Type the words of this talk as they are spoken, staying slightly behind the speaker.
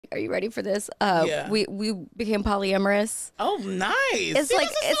Are you ready for this? Yeah. We became polyamorous. Oh, nice. It's like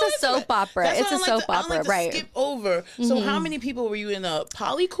it's a soap opera. It's a soap opera, right? Skip over. So how many people were you in a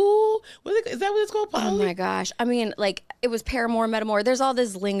polycool? Is that what it's called? Oh my gosh. I mean, like it was paramour, metamor. There's all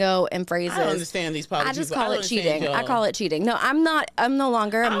this lingo and phrases. I don't understand these poly. I just call it cheating. I call it cheating. No, I'm not. I'm no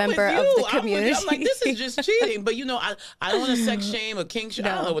longer a member of the community. I'm like, this is just cheating. But you know, I don't want to sex shame or kink shame.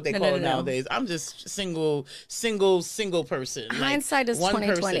 I don't know what they call it nowadays. I'm just single person. Hindsight is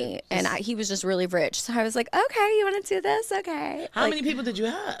 2020, and he was just really rich. So I was like, okay, you want to do this? Okay. How many people did you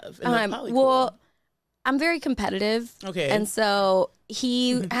have in the polycool? Well, I'm very competitive. Okay. And so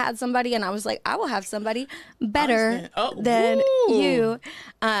he had somebody, and I was like, I will have somebody better than you.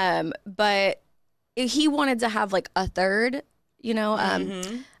 But he wanted to have like a third, you know,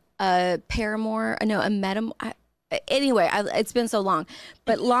 a paramour, no, a metamor. Anyway, it's been so long,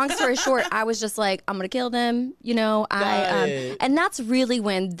 but long story short, I was just like, I'm gonna kill them, you know. And that's really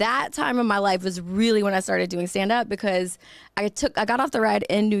when that time of my life was really when I started doing stand up, because I got off the ride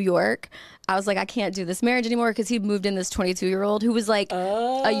in New York. I was like, I can't do this marriage anymore, because he moved in this 22-year-old who was like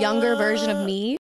a younger version of me.